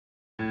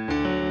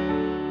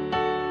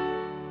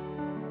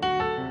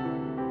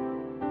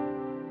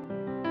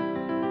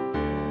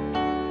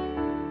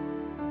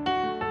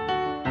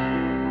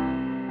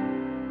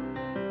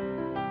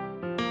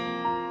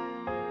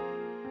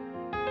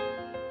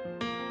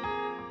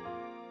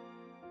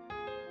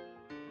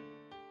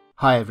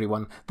Hi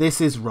everyone, this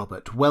is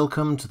Robert.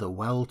 Welcome to The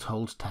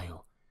Well-Told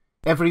Tale.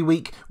 Every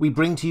week we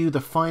bring to you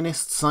the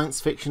finest science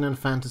fiction and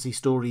fantasy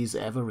stories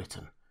ever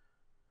written.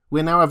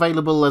 We're now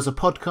available as a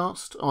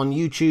podcast, on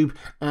YouTube,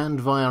 and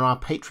via our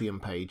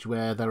Patreon page,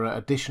 where there are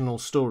additional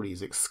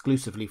stories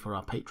exclusively for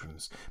our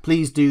patrons.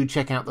 Please do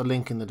check out the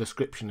link in the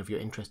description if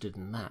you're interested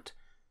in that.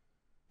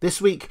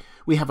 This week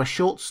we have a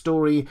short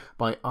story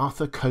by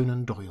Arthur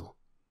Conan Doyle.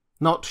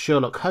 Not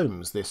Sherlock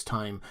Holmes this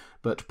time,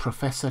 but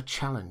Professor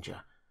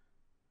Challenger.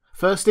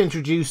 First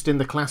introduced in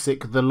the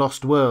classic The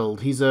Lost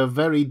World, he's a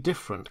very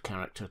different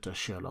character to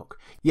Sherlock.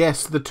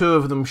 Yes, the two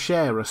of them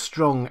share a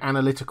strong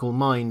analytical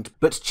mind,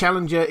 but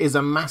Challenger is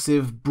a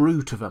massive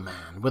brute of a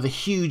man, with a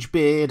huge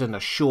beard and a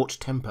short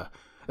temper.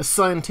 A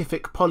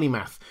scientific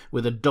polymath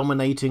with a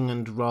dominating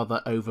and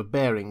rather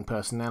overbearing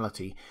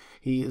personality.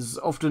 He is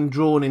often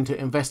drawn into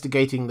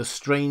investigating the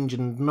strange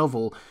and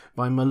novel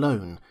by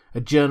Malone,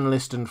 a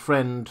journalist and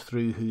friend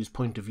through whose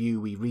point of view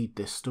we read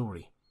this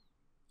story.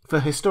 For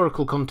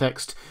historical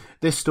context,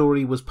 this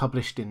story was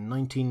published in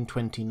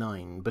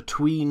 1929,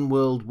 between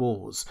world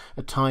wars,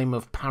 a time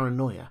of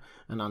paranoia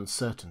and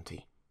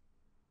uncertainty.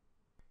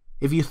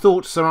 If you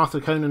thought Sir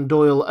Arthur Conan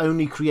Doyle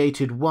only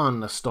created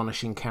one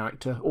astonishing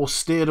character, or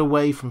steered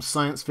away from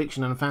science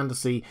fiction and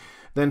fantasy,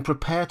 then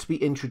prepare to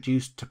be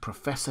introduced to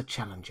Professor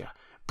Challenger,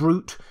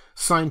 brute,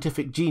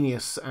 scientific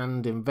genius,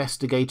 and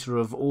investigator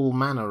of all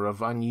manner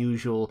of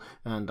unusual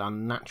and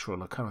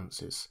unnatural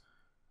occurrences.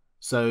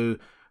 So,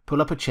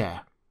 pull up a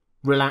chair,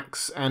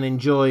 relax and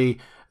enjoy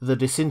The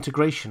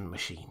Disintegration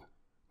Machine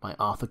by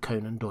Arthur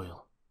Conan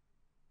Doyle.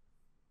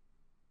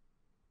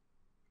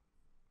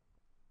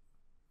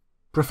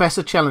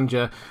 Professor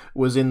Challenger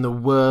was in the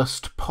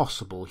worst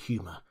possible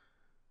humour.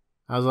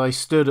 As I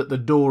stood at the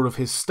door of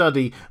his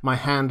study, my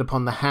hand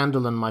upon the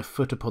handle and my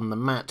foot upon the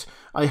mat,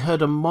 I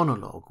heard a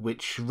monologue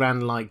which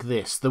ran like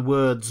this, the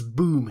words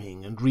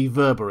booming and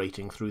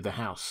reverberating through the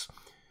house.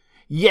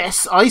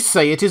 Yes, I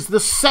say it is the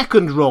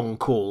second wrong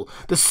call,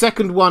 the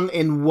second one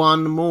in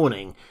one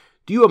morning.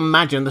 Do you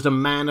imagine that a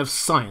man of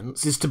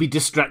science is to be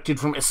distracted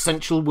from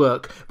essential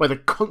work by the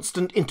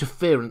constant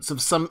interference of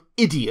some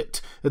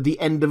idiot at the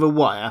end of a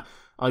wire?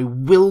 I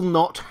will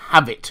not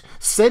have it.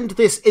 Send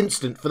this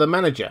instant for the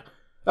manager.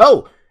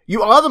 Oh,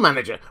 you are the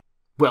manager.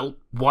 Well,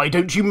 why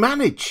don't you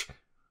manage?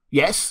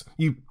 Yes,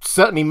 you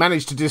certainly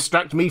managed to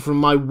distract me from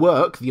my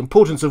work, the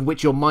importance of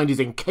which your mind is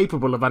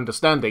incapable of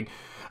understanding.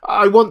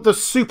 I want the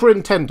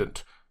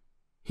superintendent.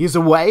 He is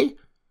away?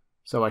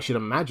 So I should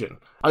imagine.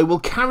 I will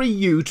carry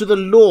you to the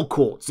law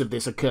courts if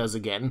this occurs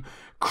again.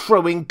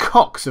 Crowing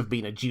cocks have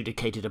been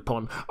adjudicated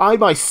upon. I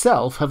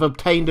myself have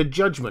obtained a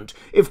judgment.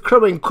 If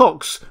crowing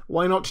cocks,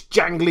 why not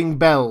jangling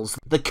bells?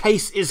 The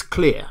case is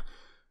clear.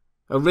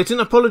 A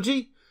written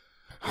apology?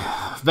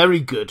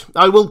 Very good.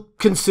 I will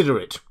consider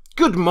it.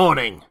 Good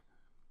morning.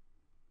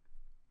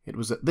 It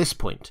was at this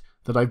point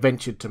that I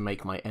ventured to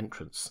make my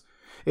entrance.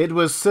 It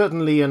was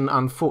certainly an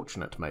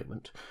unfortunate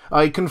moment.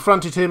 I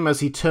confronted him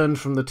as he turned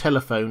from the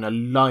telephone, a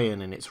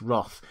lion in its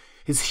wrath.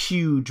 His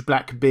huge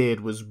black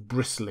beard was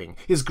bristling,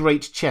 his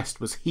great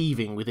chest was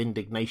heaving with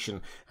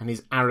indignation, and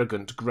his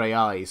arrogant grey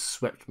eyes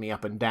swept me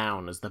up and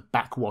down as the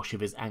backwash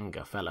of his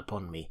anger fell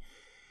upon me.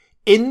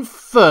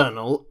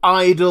 "Infernal,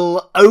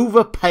 idle,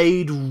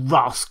 overpaid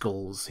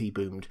rascals," he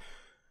boomed.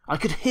 I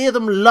could hear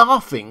them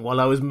laughing while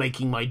I was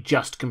making my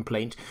just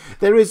complaint.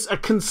 There is a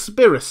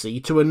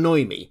conspiracy to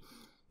annoy me.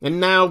 And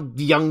now,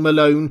 young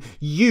Malone,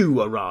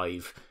 you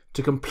arrive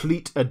to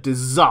complete a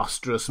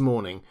disastrous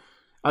morning.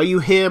 Are you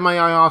here, may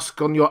I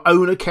ask, on your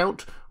own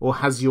account, or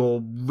has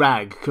your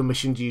rag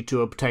commissioned you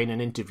to obtain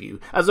an interview?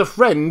 As a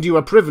friend, you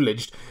are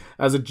privileged.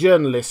 As a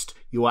journalist,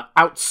 you are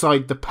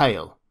outside the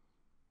pale.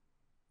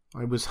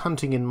 I was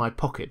hunting in my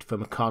pocket for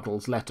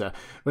McCardle's letter,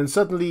 when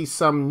suddenly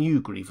some new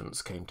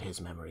grievance came to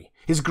his memory.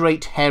 His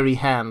great hairy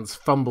hands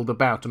fumbled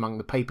about among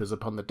the papers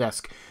upon the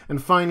desk,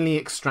 and finally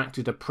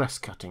extracted a press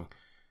cutting.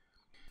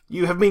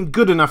 "You have been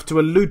good enough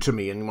to allude to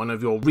me in one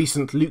of your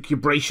recent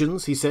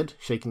lucubrations," he said,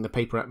 shaking the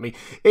paper at me.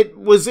 "It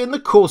was in the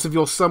course of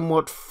your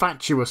somewhat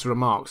fatuous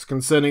remarks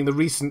concerning the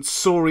recent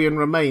saurian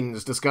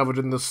remains discovered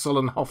in the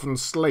Sollenhofen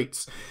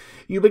slates.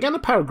 You began a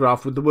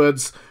paragraph with the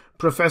words,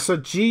 'Professor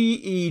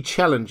G.E.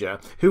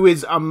 Challenger, who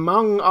is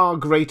among our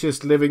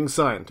greatest living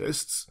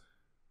scientists.'"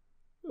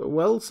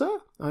 "Well, sir?"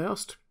 I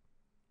asked.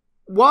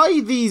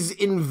 "Why these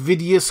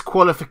invidious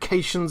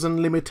qualifications and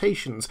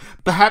limitations?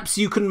 Perhaps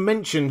you can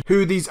mention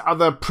who these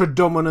other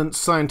predominant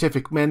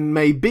scientific men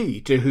may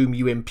be to whom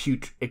you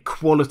impute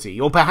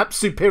equality, or perhaps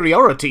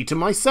superiority to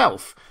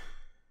myself."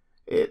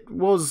 It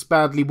was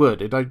badly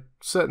worded. I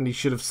certainly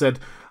should have said,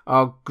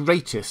 "our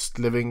greatest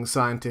living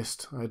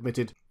scientist," I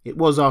admitted. It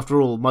was,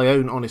 after all, my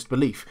own honest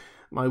belief.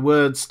 My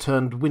words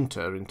turned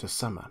winter into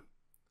summer.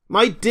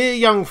 "My dear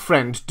young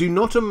friend, do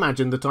not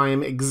imagine that I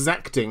am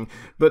exacting,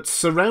 but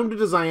surrounded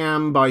as I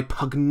am by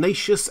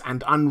pugnacious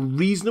and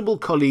unreasonable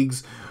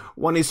colleagues,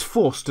 one is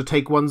forced to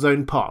take one's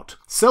own part.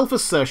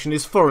 Self-assertion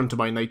is foreign to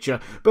my nature,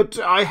 but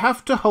I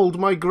have to hold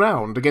my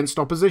ground against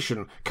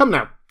opposition. Come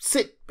now,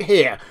 sit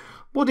here.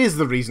 What is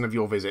the reason of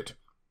your visit?"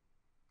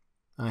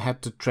 I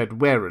had to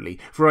tread warily,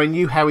 for I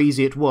knew how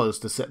easy it was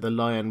to set the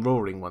lion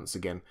roaring once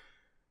again.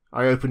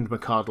 I opened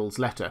McArdle's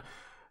letter.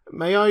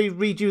 "May I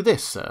read you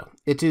this, sir?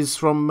 It is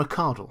from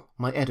McArdle,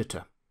 my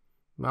editor.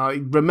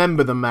 I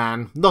remember the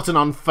man, not an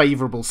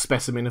unfavourable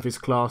specimen of his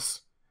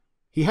class.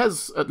 He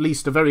has at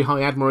least a very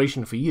high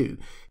admiration for you.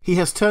 He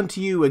has turned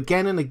to you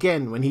again and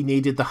again when he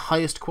needed the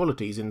highest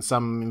qualities in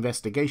some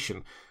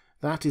investigation.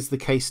 That is the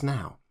case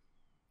now.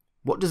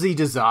 What does he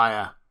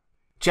desire?"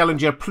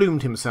 Challenger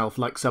plumed himself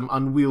like some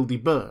unwieldy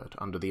bird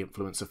under the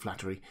influence of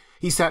flattery.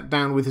 He sat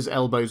down with his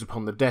elbows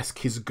upon the desk,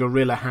 his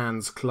gorilla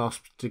hands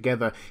clasped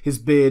together, his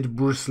beard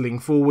bristling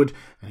forward,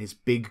 and his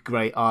big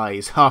grey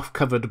eyes, half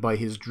covered by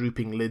his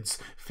drooping lids,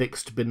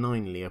 fixed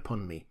benignly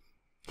upon me.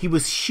 He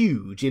was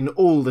huge in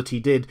all that he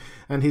did,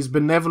 and his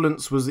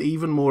benevolence was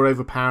even more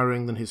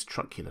overpowering than his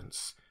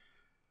truculence.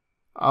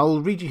 I'll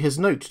read you his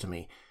note to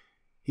me.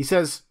 He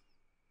says,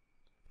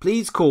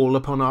 "Please call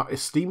upon our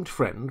esteemed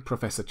friend,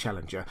 Professor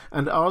Challenger,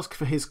 and ask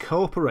for his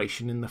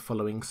cooperation in the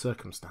following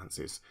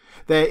circumstances.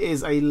 There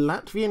is a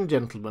Latvian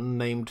gentleman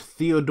named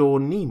Theodore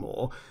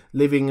Nemor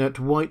living at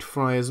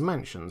Whitefriars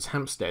Mansions,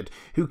 Hampstead,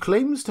 who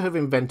claims to have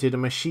invented a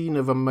machine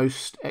of a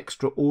most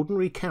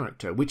extraordinary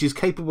character, which is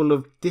capable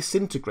of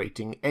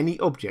disintegrating any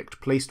object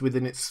placed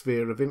within its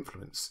sphere of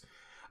influence.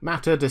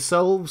 Matter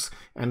dissolves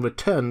and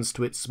returns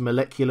to its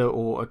molecular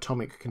or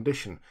atomic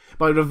condition.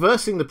 By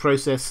reversing the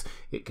process,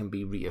 it can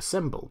be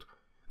reassembled.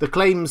 The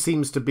claim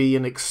seems to be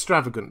an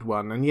extravagant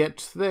one, and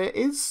yet there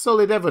is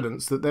solid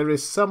evidence that there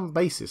is some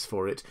basis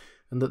for it,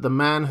 and that the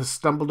man has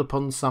stumbled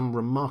upon some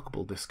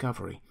remarkable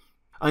discovery.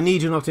 I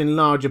need not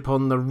enlarge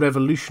upon the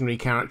revolutionary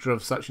character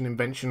of such an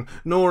invention,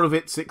 nor of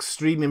its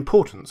extreme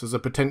importance as a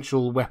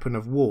potential weapon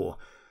of war.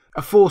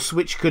 A force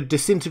which could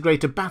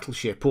disintegrate a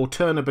battleship or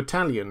turn a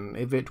battalion,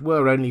 if it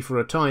were only for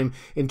a time,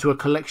 into a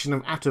collection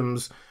of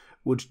atoms,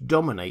 would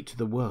dominate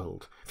the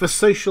world. For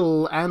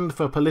social and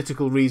for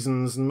political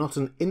reasons, not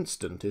an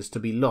instant is to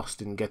be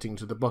lost in getting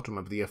to the bottom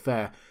of the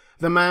affair.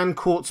 The man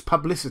courts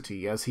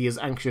publicity as he is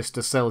anxious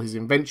to sell his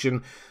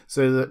invention,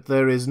 so that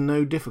there is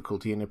no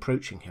difficulty in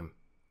approaching him.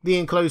 The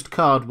enclosed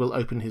card will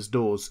open his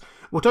doors.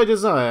 What I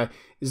desire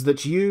is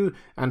that you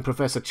and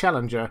Professor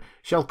Challenger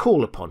shall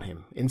call upon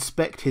him,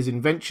 inspect his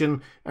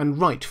invention, and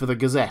write for the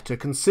Gazette a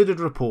considered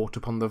report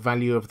upon the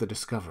value of the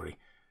discovery.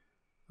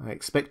 I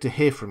expect to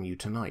hear from you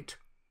tonight.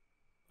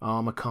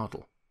 R.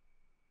 McArdle."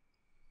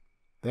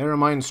 "There are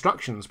my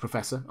instructions,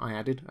 Professor," I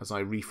added, as I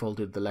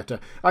refolded the letter.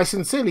 "I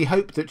sincerely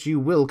hope that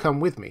you will come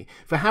with me,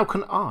 for how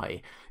can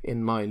I,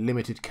 in my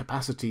limited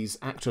capacities,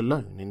 act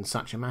alone in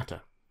such a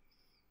matter?"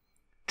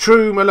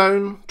 "True,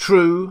 Malone,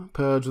 true,"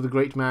 purred the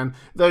great man,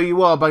 "though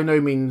you are by no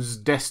means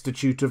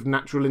destitute of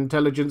natural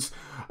intelligence.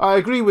 I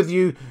agree with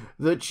you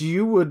that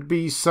you would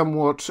be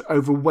somewhat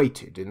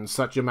overweighted in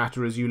such a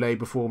matter as you lay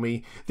before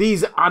me.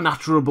 These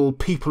unutterable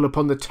people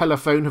upon the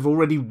telephone have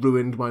already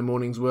ruined my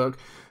morning's work,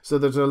 so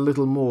that a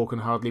little more can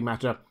hardly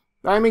matter.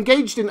 I am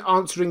engaged in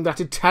answering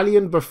that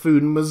Italian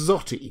buffoon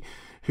Mazzotti,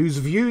 whose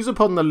views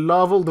upon the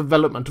larval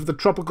development of the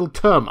tropical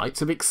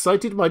termites have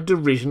excited my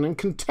derision and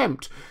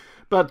contempt.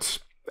 But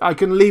I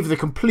can leave the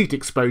complete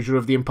exposure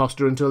of the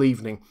impostor until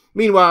evening.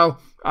 Meanwhile,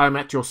 I am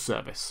at your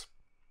service."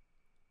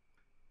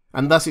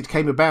 And thus it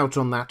came about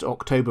on that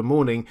October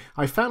morning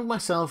I found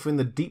myself in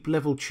the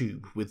deep-level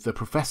tube with the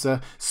Professor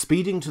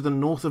speeding to the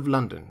north of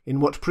London in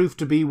what proved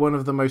to be one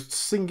of the most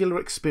singular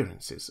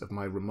experiences of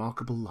my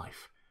remarkable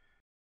life.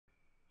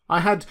 I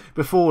had,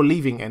 before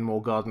leaving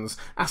Enmore Gardens,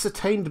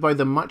 ascertained by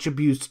the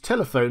much-abused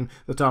telephone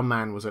that our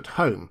man was at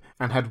home,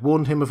 and had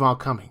warned him of our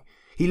coming.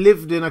 He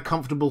lived in a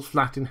comfortable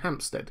flat in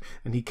Hampstead,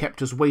 and he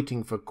kept us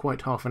waiting for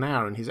quite half an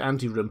hour in his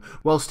anteroom,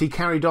 whilst he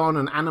carried on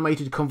an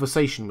animated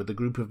conversation with a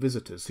group of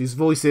visitors, whose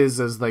voices,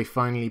 as they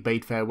finally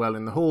bade farewell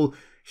in the hall,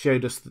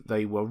 showed us that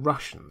they were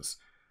Russians.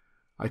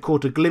 I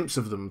caught a glimpse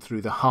of them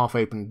through the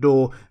half-opened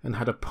door, and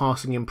had a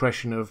passing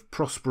impression of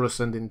prosperous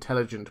and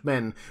intelligent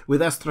men,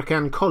 with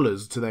astrakhan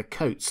collars to their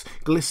coats,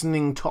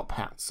 glistening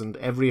top-hats, and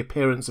every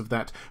appearance of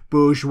that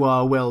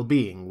bourgeois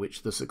well-being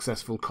which the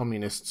successful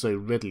communist so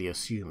readily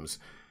assumes.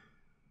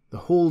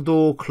 The hall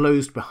door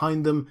closed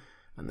behind them,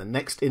 and the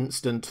next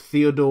instant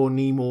Theodore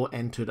Nemor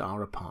entered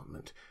our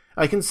apartment.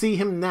 I can see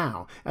him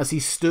now, as he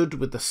stood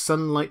with the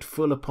sunlight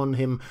full upon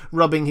him,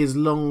 rubbing his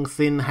long,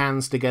 thin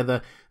hands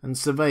together, and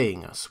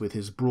surveying us with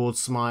his broad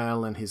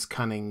smile and his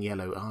cunning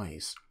yellow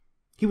eyes.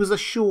 He was a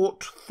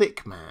short,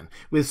 thick man,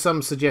 with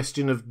some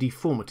suggestion of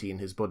deformity in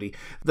his body,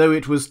 though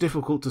it was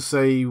difficult to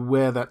say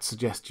where that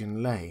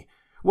suggestion lay.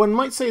 One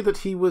might say that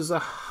he was a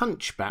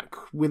hunchback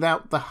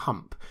without the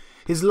hump.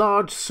 His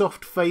large,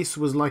 soft face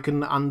was like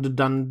an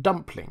underdone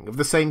dumpling, of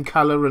the same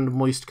colour and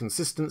moist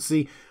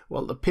consistency,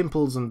 while the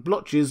pimples and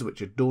blotches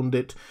which adorned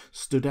it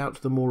stood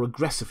out the more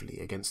aggressively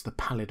against the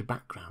pallid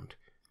background.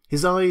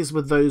 His eyes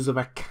were those of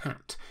a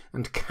cat,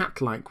 and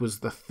cat-like was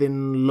the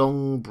thin,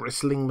 long,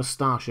 bristling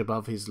moustache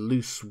above his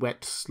loose,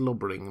 wet,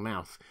 slobbering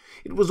mouth.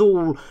 It was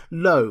all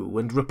low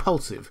and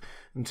repulsive,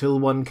 until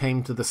one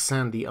came to the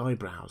sandy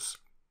eyebrows.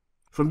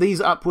 From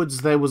these upwards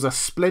there was a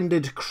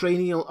splendid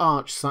cranial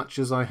arch such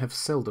as I have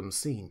seldom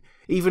seen.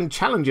 Even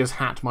Challenger's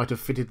hat might have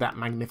fitted that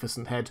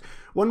magnificent head.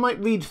 One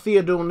might read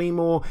Theodore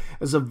Nemo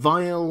as a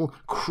vile,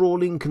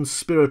 crawling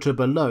conspirator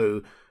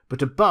below,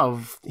 but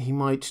above he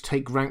might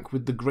take rank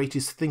with the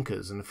greatest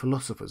thinkers and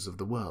philosophers of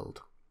the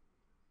world.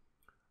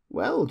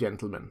 "Well,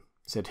 gentlemen,"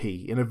 said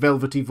he, in a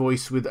velvety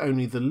voice with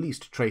only the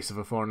least trace of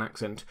a foreign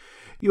accent,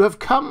 "you have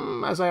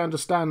come, as I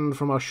understand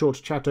from our short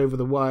chat over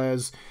the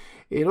wires,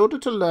 in order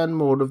to learn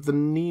more of the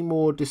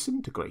Nemo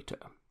disintegrator.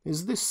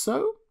 Is this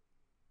so?"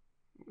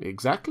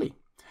 "Exactly.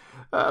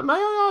 May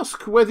I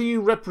ask whether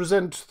you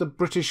represent the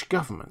British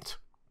government?"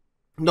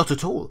 "Not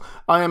at all.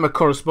 I am a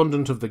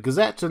correspondent of the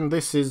Gazette, and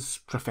this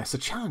is Professor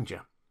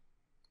Challenger."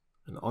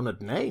 "An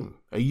honoured name.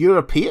 A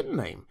European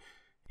name."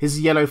 His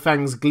yellow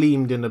fangs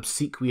gleamed in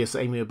obsequious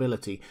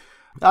amiability.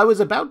 "I was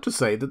about to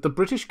say that the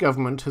British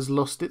government has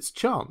lost its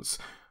chance.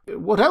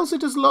 What else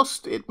it has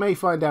lost, it may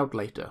find out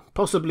later.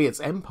 Possibly its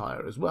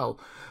empire as well.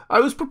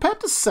 I was prepared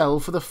to sell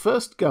for the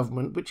first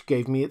government which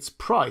gave me its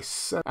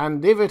price,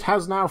 and if it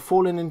has now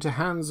fallen into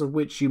hands of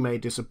which you may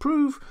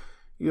disapprove,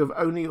 you have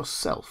only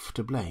yourself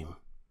to blame."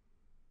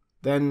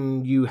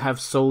 "Then you have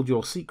sold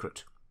your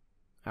secret?"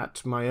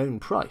 "At my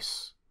own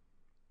price."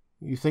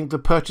 "You think the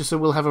purchaser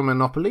will have a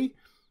monopoly?"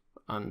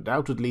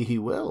 "Undoubtedly he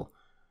will."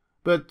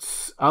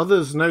 "But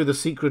others know the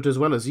secret as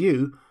well as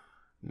you."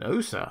 "No,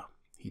 sir."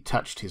 He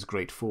touched his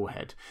great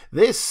forehead.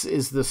 "This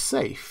is the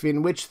safe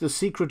in which the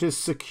secret is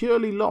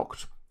securely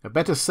locked. A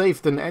better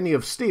safe than any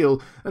of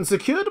steel, and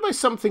secured by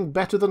something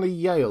better than a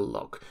Yale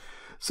lock.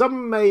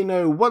 Some may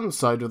know one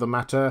side of the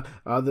matter,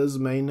 others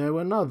may know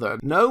another.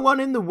 No one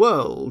in the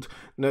world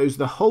knows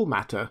the whole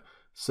matter,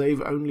 save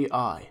only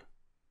I."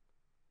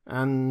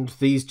 "And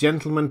these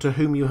gentlemen to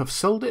whom you have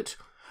sold it?"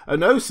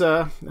 "No,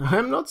 sir. I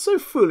am not so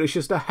foolish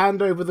as to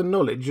hand over the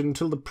knowledge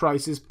until the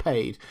price is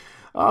paid.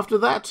 After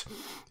that,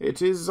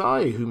 it is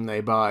I whom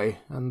they buy,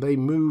 and they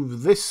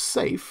move this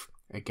safe,"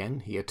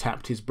 again he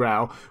tapped his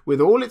brow, "with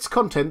all its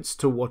contents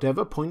to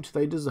whatever point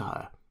they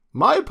desire.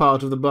 My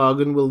part of the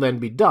bargain will then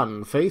be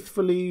done,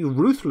 faithfully,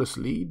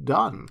 ruthlessly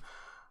done.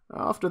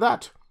 After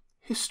that,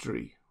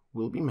 history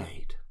will be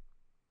made."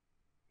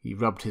 He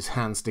rubbed his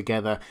hands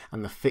together,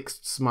 and the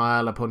fixed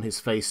smile upon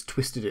his face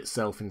twisted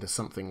itself into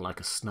something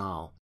like a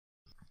snarl.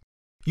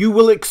 "You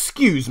will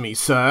excuse me,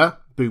 sir,"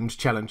 boomed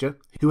Challenger,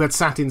 who had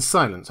sat in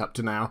silence up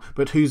to now,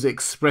 but whose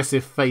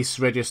expressive face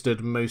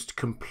registered most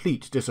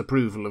complete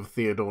disapproval of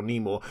Theodore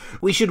Nemo.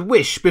 "We should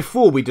wish,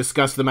 before we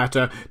discuss the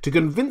matter, to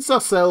convince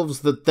ourselves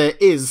that there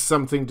is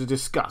something to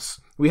discuss.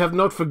 We have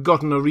not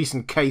forgotten a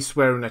recent case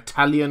where an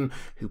Italian,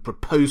 who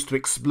proposed to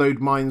explode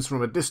mines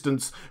from a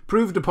distance,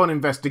 proved upon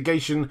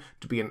investigation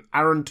to be an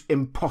arrant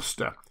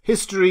impostor.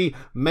 History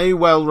may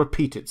well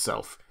repeat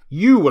itself.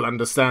 You will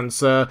understand,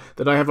 sir,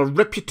 that I have a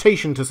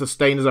reputation to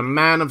sustain as a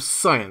man of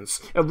science,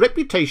 a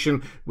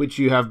reputation which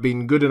you have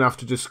been good enough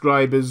to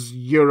describe as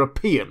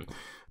European,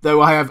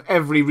 though I have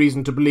every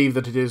reason to believe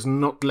that it is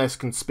not less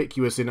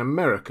conspicuous in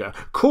America.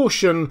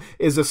 Caution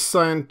is a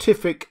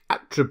scientific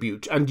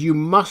attribute, and you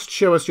must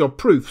show us your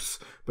proofs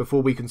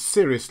before we can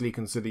seriously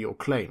consider your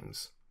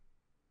claims."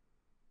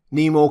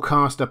 Nemo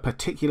cast a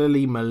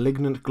particularly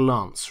malignant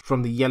glance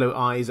from the yellow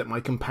eyes at my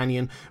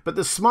companion, but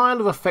the smile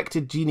of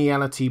affected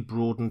geniality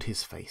broadened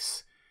his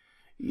face.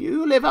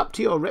 "You live up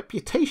to your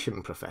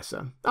reputation,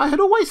 Professor. I had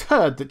always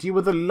heard that you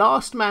were the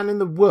last man in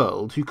the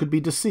world who could be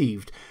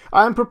deceived.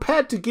 I am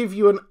prepared to give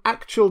you an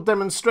actual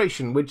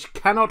demonstration which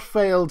cannot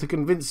fail to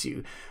convince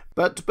you.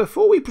 But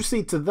before we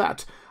proceed to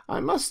that, I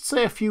must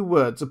say a few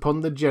words upon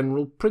the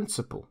general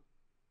principle.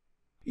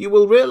 You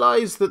will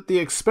realize that the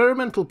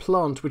experimental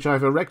plant which I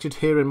have erected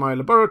here in my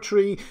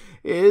laboratory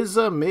is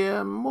a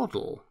mere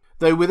model.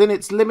 Though within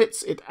its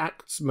limits it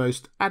acts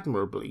most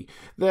admirably.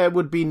 There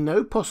would be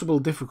no possible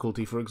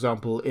difficulty, for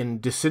example, in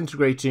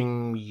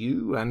disintegrating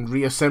you and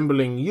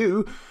reassembling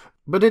you,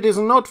 but it is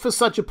not for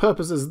such a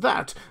purpose as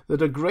that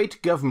a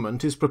great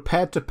government is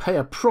prepared to pay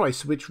a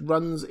price which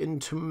runs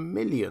into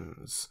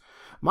millions.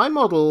 My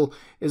model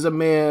is a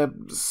mere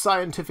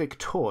scientific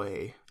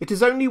toy. It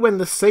is only when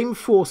the same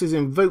force is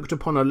invoked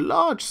upon a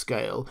large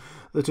scale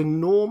that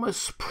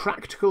enormous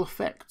practical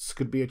effects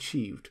could be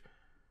achieved.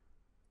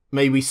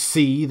 May we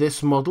see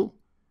this model?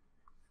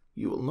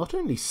 You will not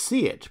only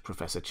see it,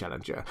 Professor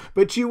Challenger,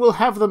 but you will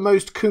have the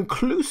most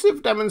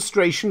conclusive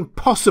demonstration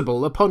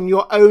possible upon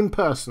your own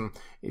person,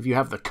 if you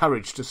have the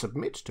courage to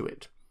submit to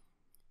it.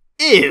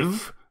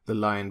 If... The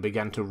lion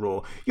began to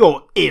roar.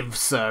 Your if,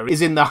 sir,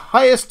 is in the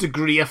highest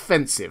degree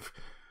offensive.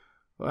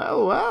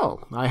 Well,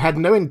 well, I had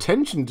no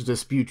intention to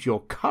dispute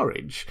your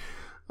courage.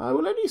 I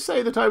will only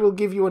say that I will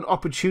give you an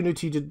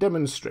opportunity to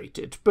demonstrate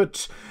it,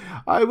 but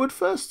I would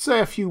first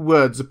say a few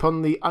words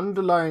upon the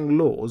underlying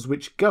laws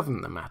which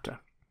govern the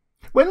matter.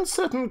 When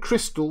certain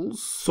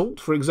crystals,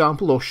 salt for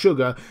example, or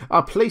sugar,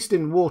 are placed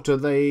in water,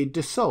 they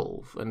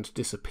dissolve and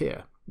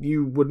disappear.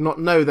 You would not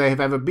know they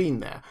have ever been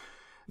there.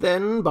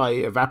 Then, by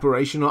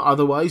evaporation or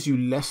otherwise, you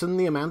lessen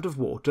the amount of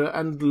water,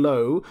 and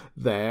lo,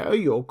 there are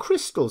your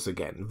crystals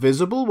again,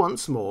 visible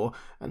once more,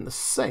 and the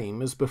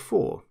same as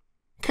before.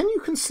 Can you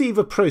conceive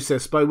a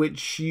process by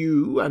which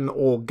you, an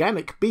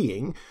organic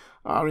being,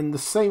 are in the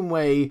same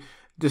way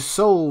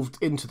dissolved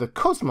into the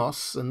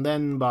cosmos, and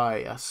then, by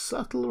a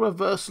subtle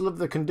reversal of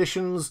the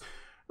conditions,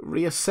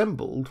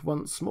 reassembled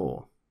once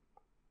more?"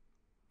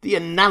 "The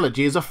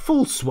analogy is a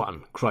false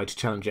one," cried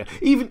Challenger.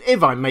 "Even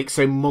if I make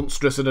so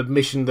monstrous an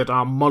admission that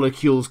our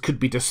molecules could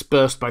be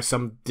dispersed by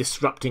some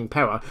disrupting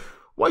power,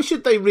 why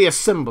should they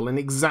reassemble in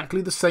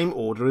exactly the same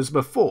order as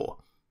before?"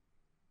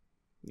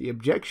 "The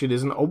objection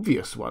is an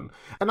obvious one,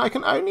 and I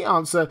can only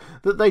answer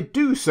that they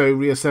do so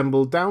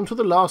reassemble down to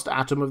the last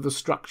atom of the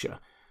structure.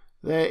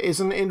 There is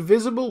an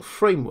invisible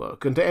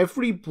framework, and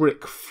every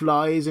brick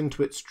flies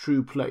into its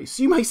true place.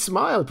 You may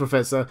smile,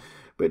 Professor,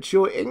 but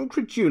your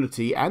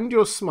incredulity and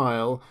your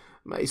smile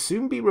may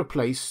soon be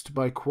replaced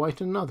by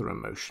quite another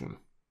emotion."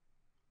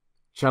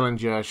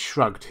 Challenger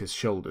shrugged his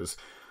shoulders.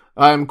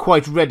 "I am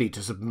quite ready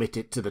to submit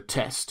it to the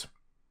test.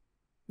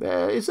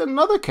 There is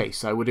another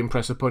case I would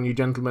impress upon you,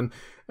 gentlemen,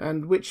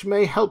 and which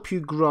may help you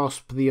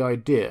grasp the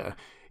idea.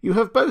 You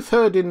have both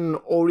heard in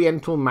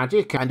Oriental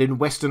magic and in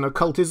Western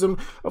occultism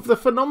of the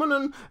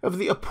phenomenon of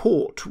the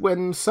apport,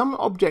 when some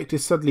object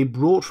is suddenly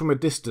brought from a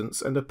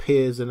distance and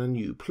appears in a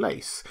new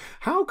place.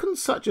 How can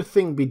such a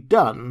thing be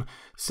done,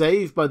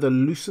 save by the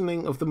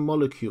loosening of the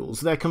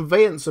molecules, their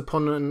conveyance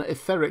upon an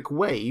etheric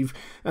wave,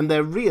 and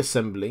their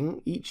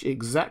reassembling, each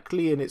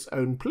exactly in its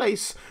own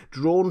place,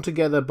 drawn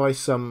together by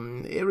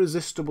some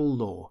irresistible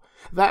law?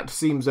 That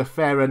seems a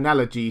fair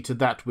analogy to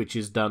that which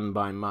is done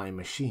by my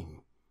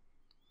machine."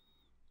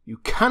 "You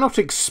cannot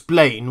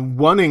explain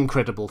one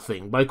incredible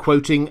thing by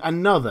quoting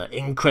another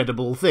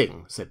incredible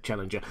thing," said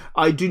Challenger.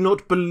 "I do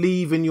not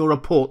believe in your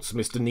reports,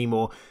 Mr.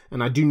 Nemore,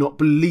 and I do not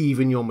believe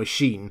in your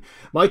machine.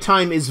 My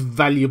time is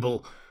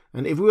valuable,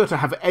 and if we were to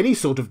have any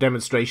sort of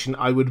demonstration,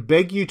 I would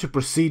beg you to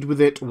proceed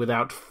with it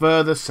without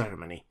further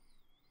ceremony."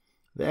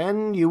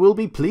 "Then you will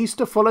be pleased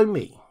to follow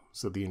me,"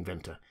 said the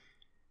inventor.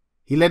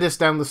 He led us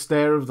down the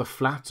stair of the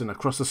flat and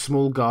across a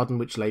small garden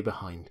which lay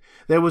behind.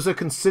 There was a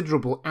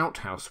considerable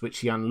outhouse which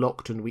he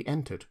unlocked, and we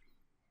entered.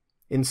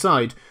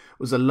 Inside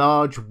was a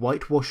large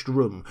whitewashed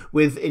room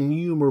with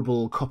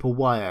innumerable copper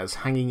wires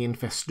hanging in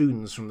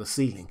festoons from the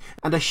ceiling,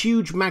 and a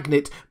huge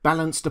magnet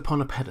balanced upon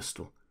a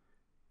pedestal.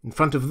 In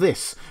front of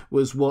this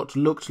was what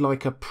looked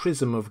like a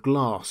prism of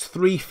glass,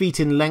 3 feet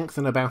in length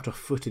and about a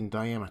foot in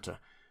diameter.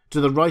 To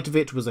the right of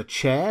it was a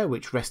chair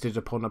which rested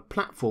upon a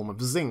platform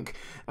of zinc,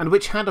 and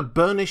which had a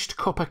burnished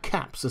copper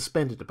cap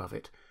suspended above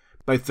it.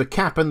 Both the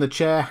cap and the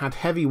chair had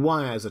heavy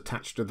wires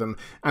attached to them,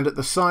 and at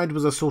the side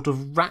was a sort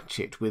of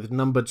ratchet with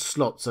numbered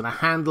slots and a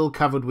handle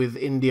covered with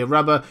india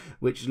rubber,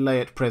 which lay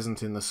at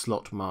present in the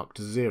slot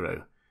marked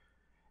 0.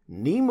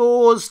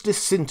 "Nemore's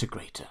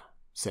disintegrator,"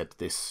 said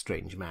this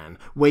strange man,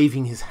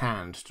 waving his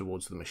hand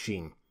towards the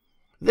machine.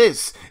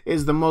 "This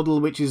is the model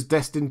which is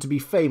destined to be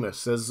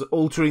famous as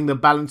altering the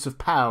balance of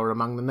power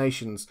among the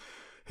nations.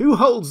 Who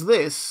holds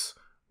this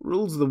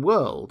rules the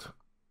world.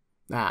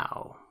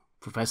 Now,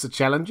 Professor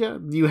Challenger,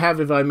 you have,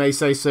 if I may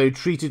say so,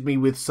 treated me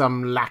with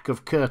some lack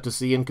of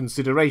courtesy and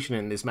consideration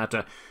in this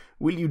matter.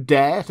 Will you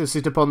dare to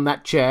sit upon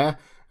that chair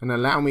and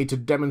allow me to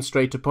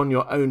demonstrate upon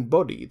your own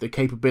body the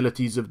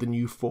capabilities of the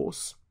new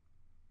force?"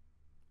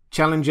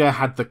 Challenger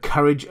had the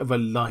courage of a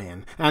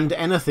lion, and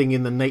anything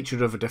in the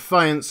nature of a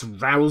defiance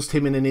roused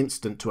him in an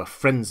instant to a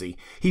frenzy.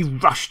 He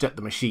rushed at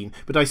the machine,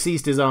 but I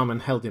seized his arm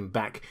and held him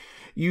back.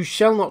 "You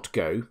shall not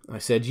go," I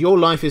said. "Your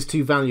life is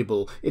too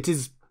valuable. It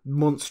is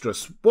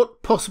monstrous.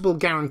 What possible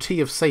guarantee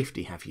of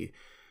safety have you?"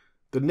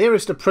 The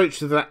nearest approach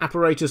to that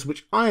apparatus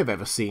which I have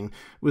ever seen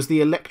was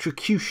the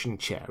electrocution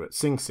chair at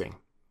Sing Sing.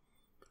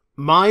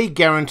 "My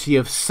guarantee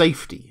of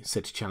safety,"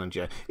 said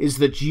Challenger, "is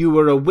that you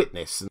were a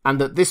witness, and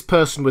that this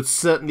person would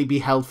certainly be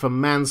held for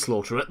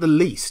manslaughter at the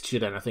least,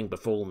 should anything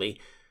befall me.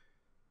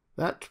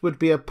 That would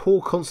be a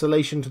poor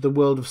consolation to the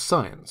world of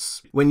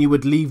science, when you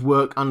would leave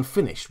work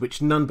unfinished,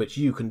 which none but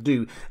you can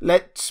do.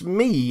 Let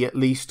me at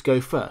least go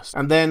first,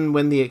 and then,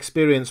 when the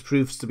experience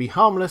proves to be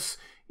harmless,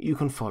 you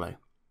can follow."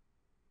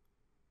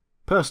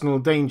 Personal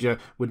danger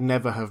would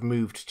never have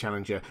moved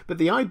Challenger, but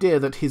the idea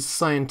that his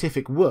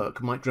scientific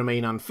work might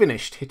remain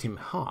unfinished hit him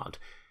hard.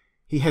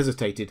 He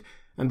hesitated,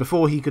 and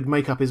before he could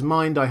make up his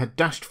mind, I had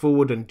dashed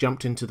forward and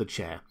jumped into the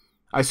chair.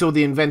 I saw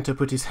the inventor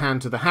put his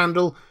hand to the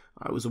handle.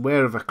 I was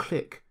aware of a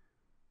click.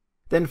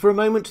 Then for a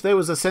moment there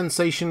was a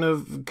sensation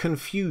of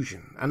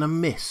confusion and a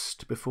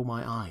mist before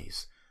my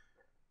eyes.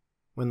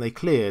 When they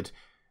cleared,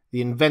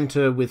 the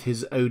inventor with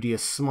his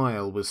odious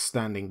smile was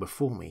standing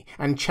before me,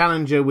 and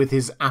Challenger with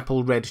his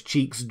apple-red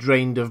cheeks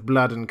drained of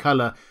blood and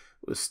colour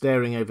was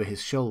staring over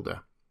his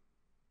shoulder.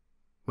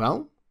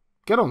 "Well,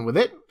 get on with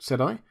it," said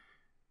I.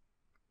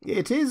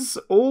 "It is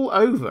all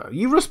over.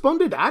 You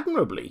responded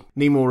admirably,"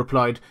 Nemore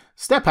replied.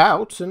 "Step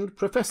out, and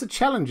Professor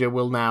Challenger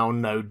will now,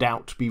 no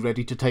doubt, be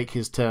ready to take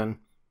his turn."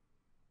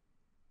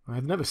 I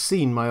have never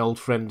seen my old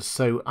friend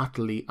so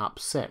utterly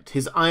upset.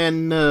 His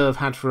iron nerve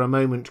had for a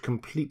moment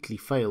completely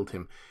failed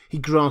him. He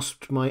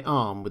grasped my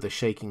arm with a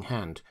shaking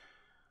hand.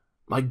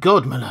 "My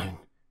God, Malone,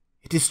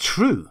 it is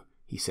true,"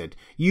 he said.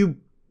 You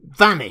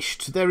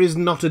Vanished. There is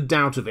not a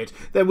doubt of it.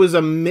 There was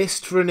a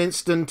mist for an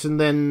instant, and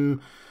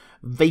then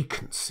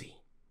vacancy.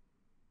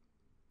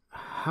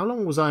 How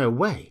long was I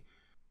away?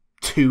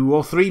 2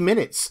 or 3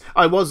 minutes.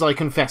 I was, I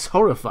confess,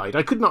 horrified.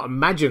 I could not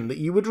imagine that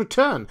you would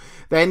return.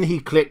 Then he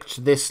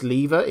clicked this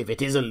lever, if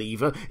it is a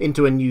lever,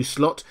 into a new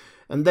slot,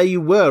 and there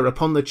you were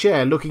upon the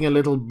chair, looking a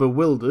little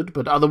bewildered,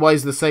 but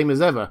otherwise the same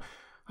as ever.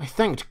 I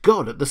thanked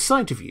God at the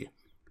sight of you.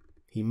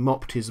 He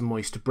mopped his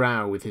moist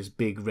brow with his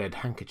big red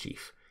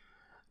handkerchief.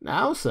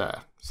 Now,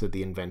 sir, said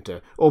the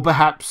inventor, or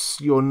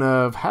perhaps your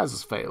nerve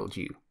has failed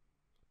you.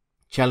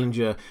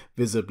 Challenger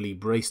visibly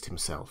braced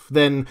himself.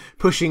 Then,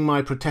 pushing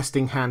my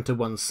protesting hand to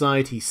one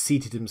side, he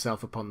seated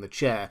himself upon the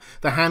chair.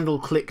 The handle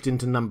clicked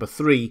into number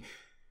 3.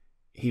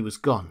 He was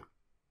gone.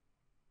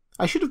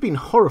 I should have been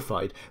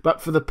horrified,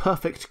 but for the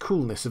perfect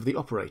coolness of the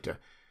operator.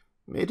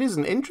 It is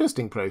an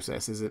interesting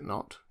process, is it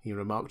not? He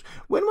remarked.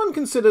 When one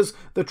considers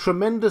the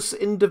tremendous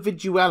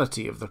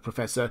individuality of the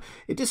professor,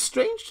 it is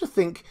strange to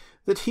think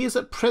that he is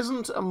at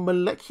present a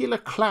molecular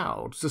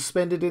cloud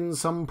suspended in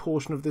some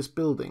portion of this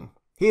building.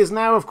 He is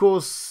now, of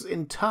course,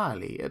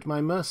 entirely at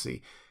my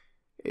mercy.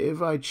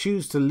 If I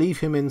choose to leave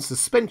him in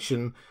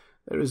suspension,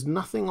 there is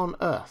nothing on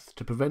earth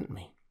to prevent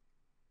me.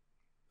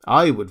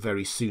 I would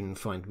very soon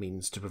find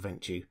means to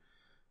prevent you.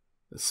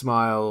 The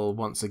smile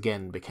once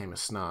again became a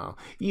snarl.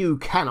 You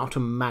cannot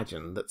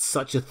imagine that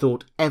such a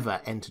thought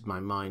ever entered my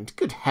mind.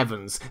 Good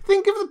heavens!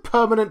 Think of the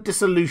permanent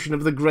dissolution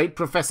of the great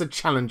Professor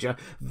Challenger,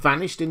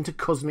 vanished into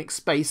cosmic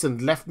space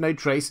and left no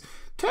trace.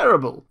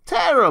 Terrible!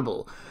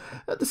 Terrible!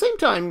 At the same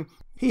time,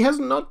 he has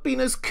not been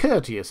as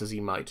courteous as he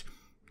might.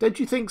 Don't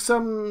you think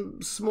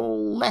some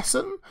small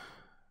lesson?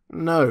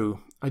 No,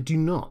 I do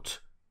not.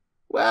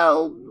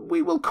 Well,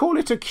 we will call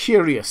it a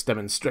curious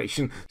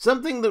demonstration,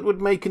 something that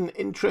would make an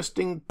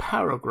interesting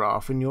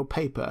paragraph in your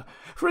paper.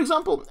 For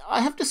example,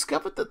 I have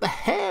discovered that the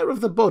hair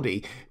of the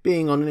body,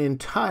 being on an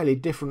entirely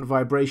different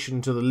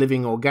vibration to the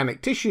living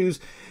organic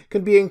tissues,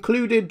 can be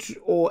included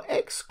or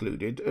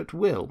excluded at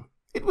will.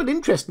 It would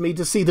interest me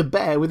to see the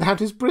bear without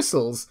his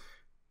bristles.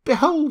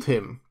 Behold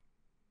him.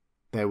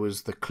 There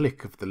was the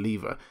click of the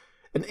lever.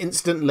 An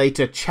instant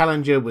later,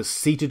 Challenger was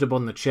seated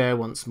upon the chair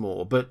once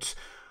more, but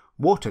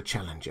what a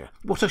Challenger!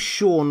 What a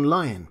shorn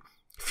lion!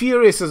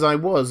 Furious as I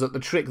was at the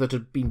trick that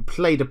had been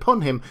played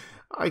upon him,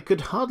 I could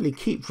hardly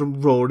keep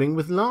from roaring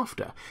with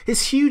laughter.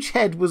 His huge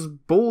head was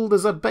bald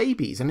as a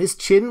baby's, and his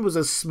chin was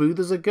as smooth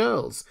as a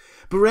girl's.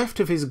 Bereft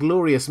of his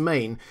glorious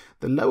mane,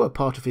 the lower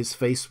part of his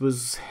face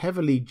was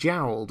heavily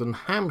jowled and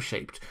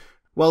ham-shaped,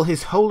 while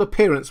his whole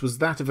appearance was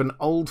that of an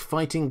old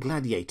fighting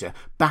gladiator,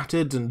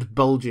 battered and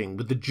bulging,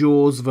 with the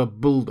jaws of a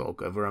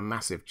bulldog over a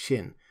massive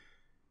chin.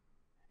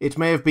 It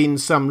may have been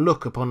some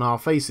look upon our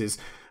faces.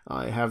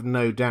 I have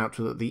no doubt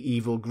that the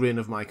evil grin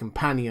of my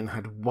companion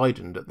had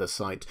widened at the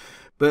sight.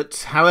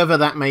 But however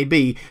that may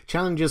be,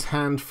 Challenger's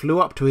hand flew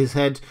up to his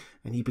head,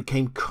 and he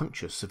became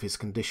conscious of his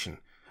condition.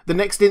 The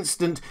next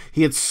instant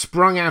he had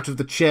sprung out of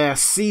the chair,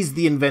 seized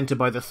the inventor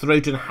by the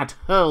throat, and had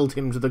hurled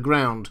him to the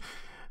ground.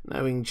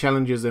 Knowing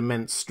Challenger's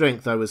immense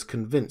strength, I was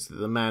convinced that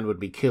the man would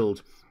be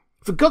killed.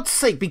 "For God's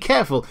sake, be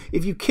careful!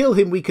 If you kill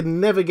him, we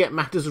can never get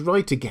matters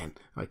right again,"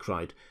 I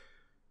cried.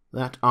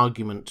 That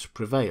argument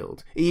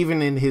prevailed.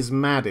 Even in his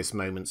maddest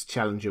moments,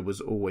 Challenger was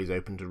always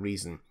open to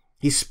reason.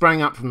 He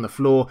sprang up from the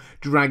floor,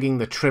 dragging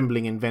the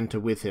trembling inventor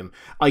with him.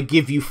 "I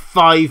give you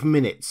 5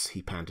 minutes,"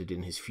 he panted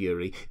in his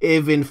fury.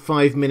 "If in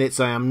 5 minutes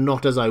I am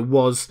not as I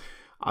was,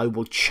 I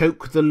will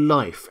choke the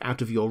life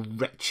out of your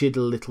wretched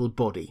little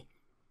body."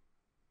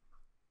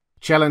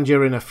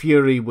 Challenger in a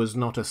fury was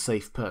not a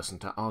safe person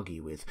to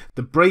argue with.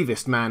 The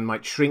bravest man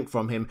might shrink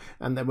from him,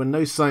 and there were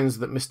no signs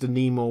that Mr.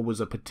 Nemore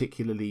was a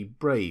particularly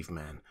brave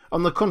man.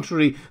 On the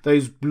contrary,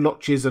 those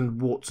blotches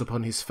and warts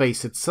upon his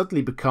face had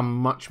suddenly become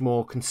much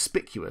more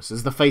conspicuous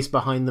as the face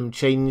behind them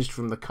changed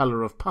from the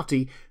colour of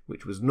putty,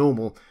 which was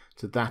normal,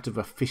 to that of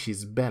a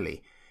fish's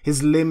belly.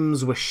 His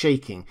limbs were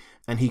shaking,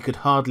 and he could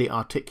hardly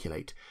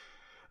articulate.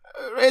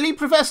 "Really,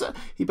 Professor,"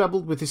 he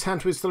babbled with his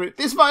hand to his throat,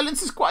 "this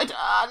violence is quite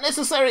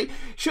unnecessary.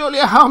 Surely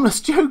a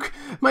harmless joke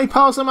may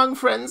pass among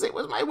friends. It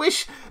was my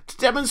wish to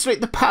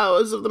demonstrate the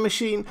powers of the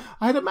machine.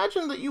 I had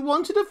imagined that you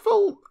wanted a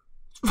full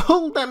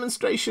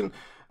demonstration.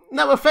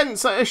 No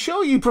offence, I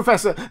assure you,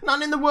 Professor,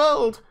 none in the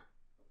world."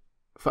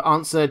 For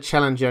answer,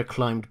 Challenger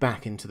climbed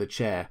back into the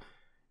chair.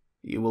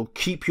 "You will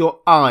keep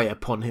your eye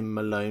upon him,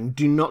 Malone.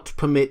 Do not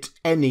permit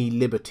any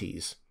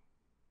liberties."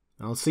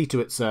 "I'll see to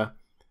it, sir.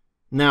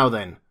 Now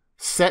then,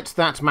 set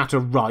that matter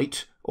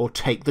right, or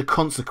take the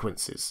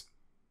consequences."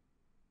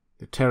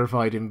 The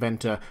terrified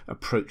inventor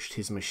approached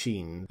his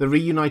machine. The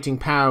reuniting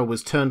power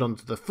was turned on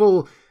to the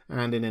full,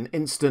 and in an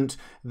instant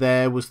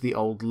there was the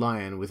old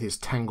lion with his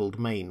tangled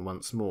mane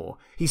once more.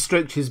 He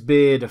stroked his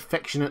beard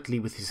affectionately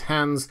with his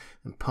hands,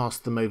 and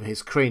passed them over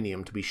his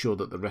cranium to be sure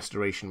that the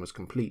restoration was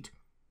complete.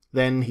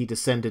 Then he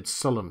descended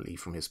solemnly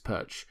from his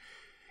perch.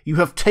 "You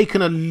have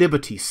taken a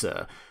liberty,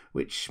 sir,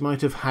 which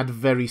might have had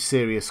very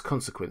serious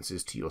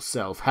consequences to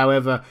yourself.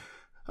 However,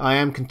 I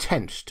am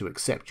content to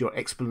accept your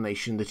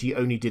explanation that he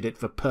only did it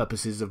for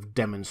purposes of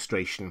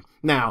demonstration.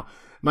 Now,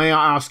 may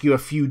I ask you a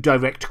few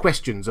direct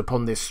questions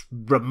upon this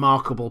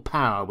remarkable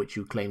power which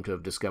you claim to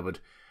have discovered?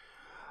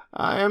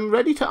 I am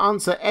ready to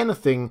answer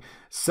anything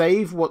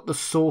save what the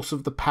source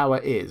of the power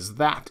is.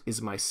 That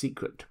is my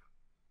secret.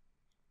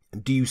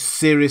 Do you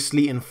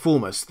seriously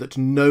inform us that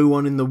no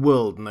one in the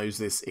world knows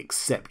this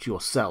except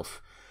yourself?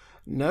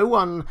 No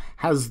one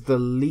has the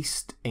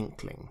least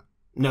inkling.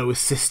 No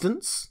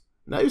assistants?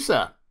 No,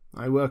 sir.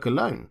 I work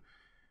alone.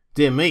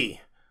 Dear me,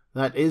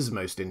 that is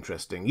most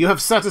interesting. You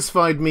have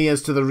satisfied me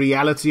as to the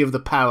reality of the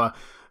power,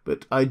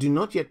 but I do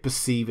not yet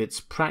perceive its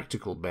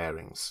practical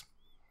bearings.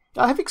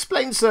 I have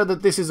explained, sir,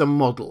 that this is a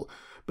model,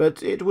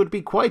 but it would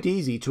be quite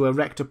easy to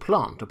erect a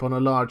plant upon a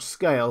large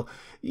scale.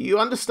 You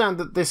understand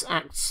that this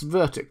acts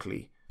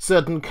vertically.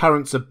 Certain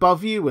currents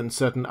above you and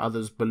certain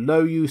others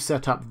below you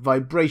set up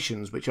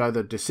vibrations which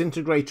either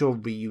disintegrate or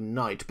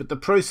reunite, but the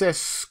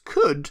process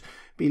could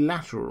be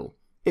lateral.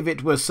 If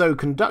it were so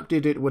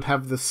conducted, it would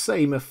have the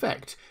same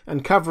effect,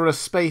 and cover a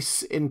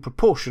space in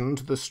proportion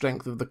to the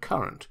strength of the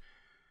current.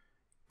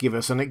 Give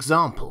us an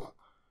example.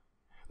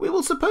 We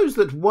will suppose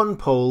that one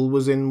pole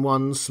was in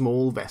one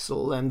small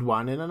vessel and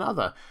one in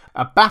another.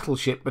 A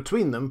battleship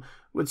between them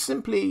would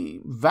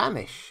simply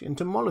vanish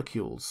into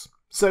molecules.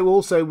 So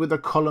also with a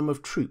column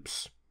of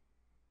troops.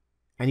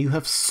 And you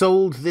have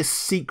sold this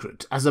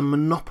secret as a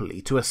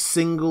monopoly to a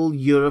single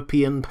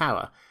European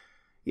power.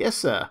 Yes,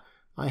 sir,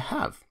 I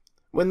have.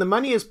 When the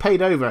money is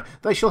paid over,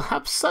 they shall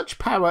have such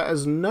power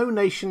as no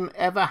nation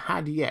ever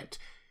had yet.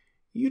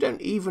 You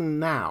don't even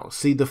now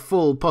see the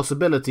full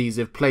possibilities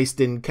if placed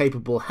in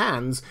capable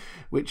hands,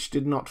 which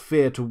did not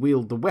fear to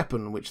wield the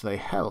weapon which they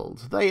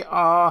held. They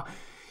are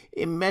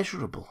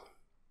immeasurable.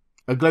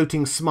 A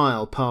gloating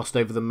smile passed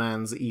over the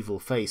man's evil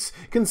face.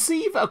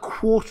 Conceive a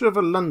quarter of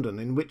a London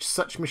in which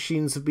such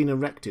machines have been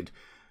erected.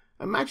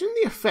 Imagine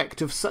the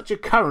effect of such a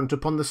current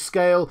upon the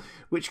scale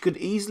which could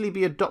easily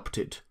be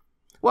adopted.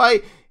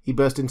 Why, he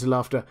burst into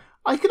laughter,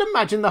 I can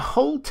imagine the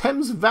whole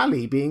Thames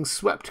Valley being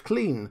swept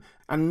clean,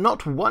 and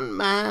not one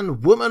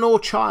man, woman, or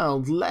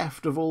child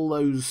left of all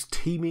those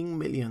teeming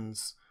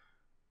millions.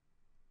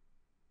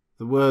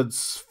 The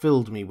words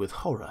filled me with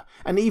horror,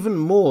 and even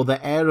more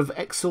the air of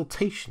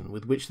exultation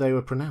with which they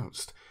were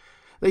pronounced.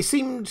 They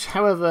seemed,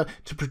 however,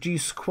 to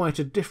produce quite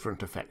a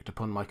different effect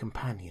upon my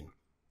companion.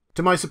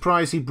 To my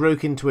surprise, he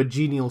broke into a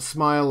genial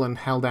smile and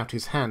held out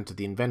his hand to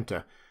the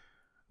inventor.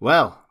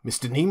 "Well,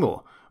 Mr.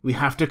 Nemore, we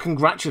have to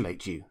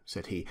congratulate you,"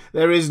 said he.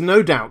 "There is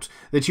no doubt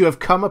that you have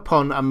come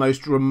upon a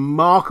most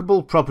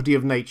remarkable property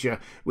of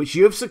nature, which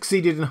you have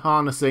succeeded in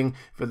harnessing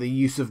for the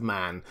use of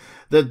man.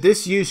 That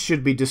this use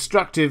should be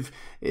destructive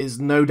is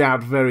no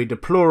doubt very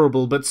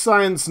deplorable, but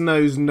science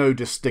knows no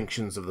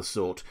distinctions of the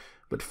sort,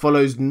 but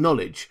follows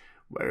knowledge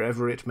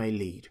wherever it may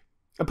lead.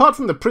 Apart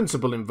from the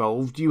principle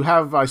involved, you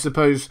have, I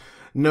suppose,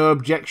 no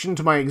objection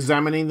to my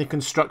examining the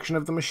construction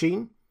of the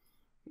machine?"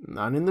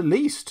 "None in the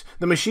least.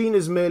 The machine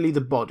is merely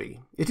the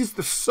body. It is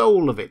the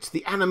soul of it,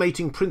 the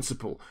animating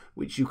principle,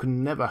 which you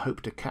can never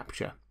hope to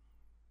capture."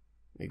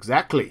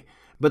 "Exactly.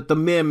 But the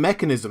mere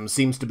mechanism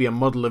seems to be a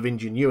model of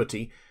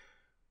ingenuity."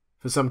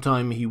 For some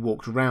time he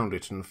walked round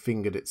it and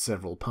fingered its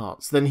several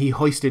parts. Then he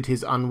hoisted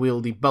his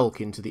unwieldy bulk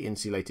into the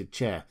insulated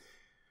chair.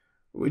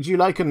 "Would you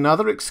like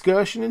another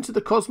excursion into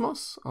the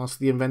cosmos?" asked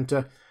the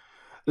inventor.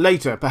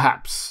 "Later,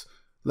 perhaps.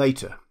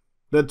 Later.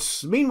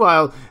 But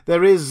meanwhile,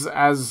 there is,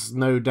 as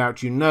no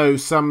doubt you know,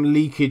 some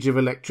leakage of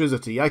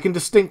electricity. I can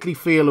distinctly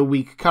feel a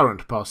weak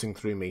current passing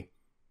through me."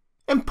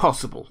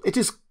 "Impossible. It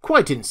is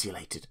quite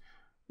insulated."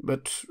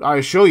 "But I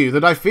assure you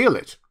that I feel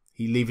it."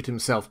 He levered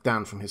himself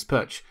down from his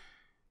perch.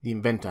 The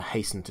inventor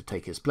hastened to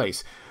take his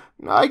place.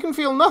 "I can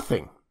feel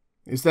nothing.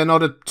 Is there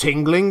not a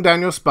tingling down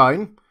your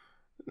spine?"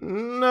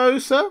 "No,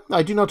 sir,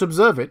 I do not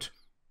observe it."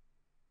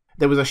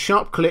 There was a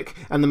sharp click,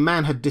 and the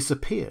man had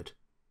disappeared.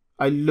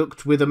 I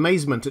looked with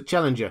amazement at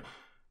Challenger.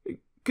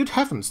 "Good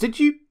heavens,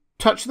 did you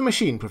touch the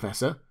machine,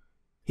 Professor?"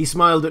 He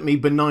smiled at me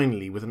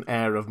benignly with an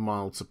air of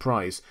mild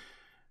surprise.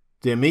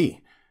 "Dear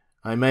me,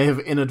 I may have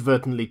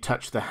inadvertently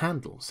touched the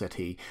handle," said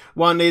he.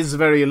 "One is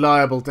very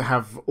liable to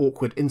have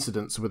awkward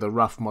incidents with a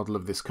rough model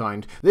of this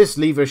kind. This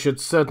lever should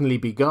certainly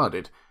be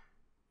guarded.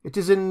 It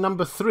is in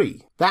number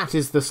 3. That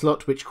is the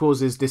slot which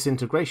causes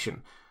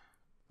disintegration.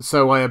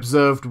 So I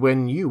observed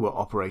when you were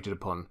operated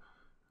upon.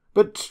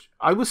 But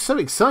I was so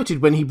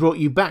excited when he brought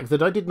you back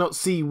that I did not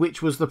see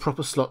which was the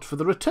proper slot for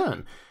the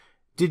return.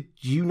 Did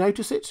you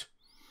notice it?"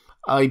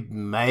 "I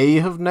may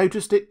have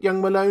noticed it,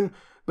 young Malone,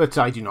 but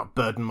I do not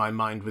burden my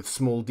mind with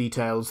small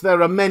details.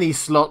 There are many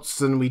slots,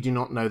 and we do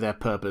not know their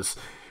purpose.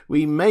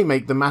 We may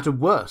make the matter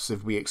worse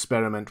if we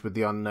experiment with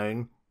the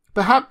unknown.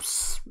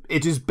 Perhaps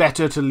it is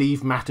better to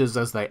leave matters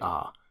as they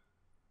are."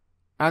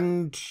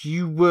 "And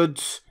you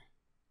would—"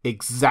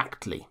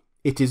 "Exactly.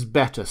 It is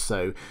better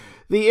so.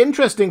 The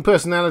interesting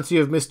personality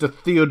of Mr.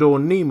 Theodore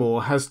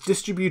Nemore has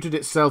distributed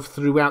itself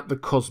throughout the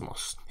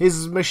cosmos.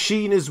 His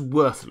machine is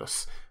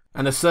worthless,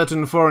 and a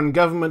certain foreign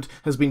government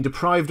has been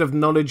deprived of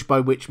knowledge by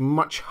which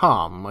much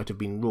harm might have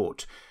been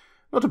wrought.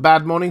 Not a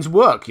bad morning's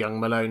work, young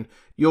Malone.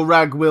 Your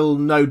rag will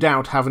no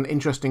doubt have an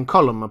interesting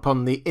column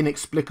upon the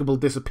inexplicable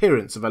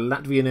disappearance of a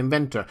Latvian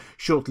inventor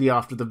shortly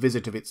after the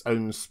visit of its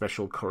own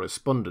special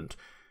correspondent.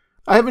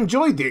 I have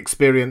enjoyed the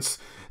experience.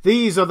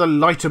 These are the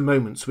lighter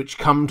moments which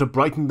come to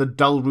brighten the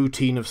dull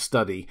routine of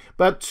study,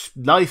 but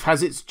life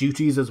has its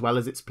duties as well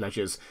as its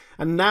pleasures,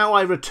 and now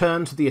I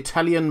return to the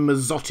Italian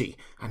Mazzotti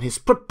and his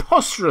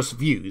preposterous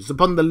views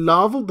upon the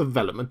larval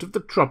development of the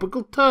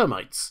tropical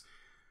termites.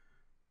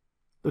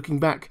 Looking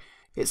back,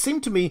 it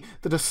seemed to me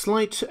that a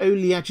slight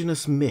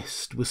oleaginous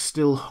mist was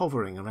still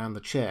hovering around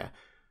the chair.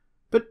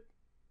 But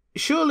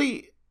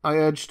surely, I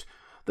urged,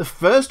 the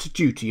first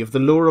duty of the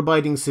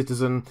law-abiding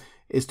citizen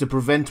is to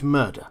prevent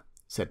murder,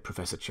 said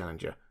Professor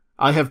Challenger.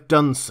 I have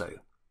done so.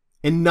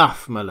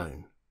 Enough,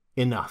 Malone.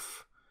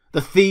 Enough.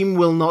 The theme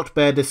will not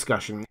bear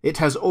discussion. It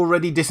has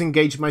already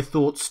disengaged my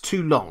thoughts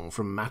too long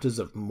from matters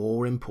of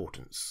more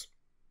importance.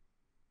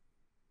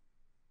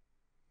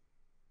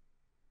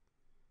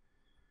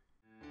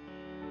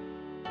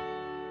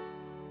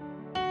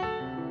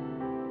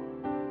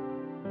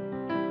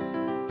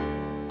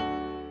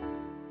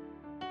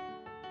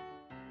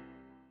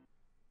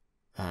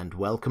 And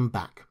welcome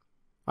back.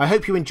 I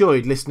hope you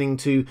enjoyed listening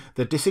to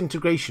The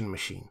Disintegration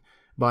Machine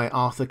by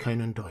Arthur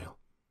Conan Doyle.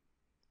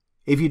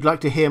 If you'd like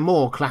to hear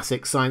more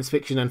classic science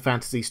fiction and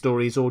fantasy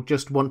stories, or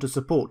just want to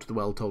support The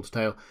Well-Told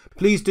Tale,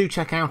 please do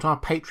check out our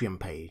Patreon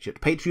page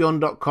at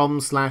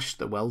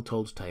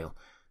patreon.com/thewelltoldtale.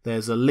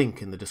 There's a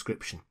link in the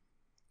description.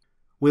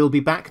 We'll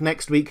be back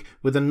next week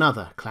with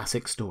another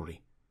classic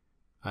story.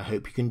 I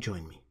hope you can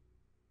join me.